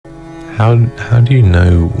How do you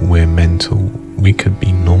know we're mental? We could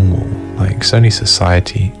be normal. Like, it's only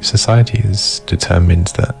society. Society has determined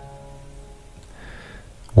that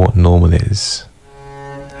what normal is.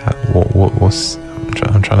 What's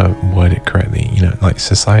I'm trying to word it correctly. You know, like,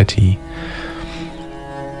 society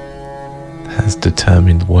has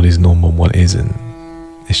determined what is normal, what isn't.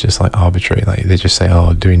 It's just like arbitrary. Like, they just say,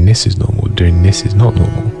 oh, doing this is normal, doing this is not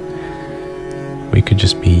normal. We could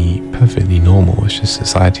just be perfectly normal. It's just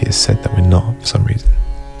society has said that we're not for some reason.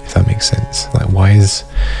 If that makes sense. Like, why is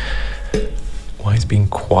being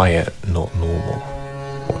quiet not normal?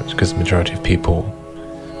 Well, it's because the majority of people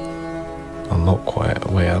are not quiet.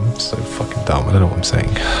 Wait, I'm so fucking dumb. I don't know what I'm saying.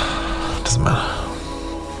 It doesn't matter.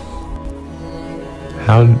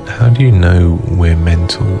 How do you know we're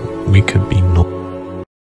mental? We could be normal.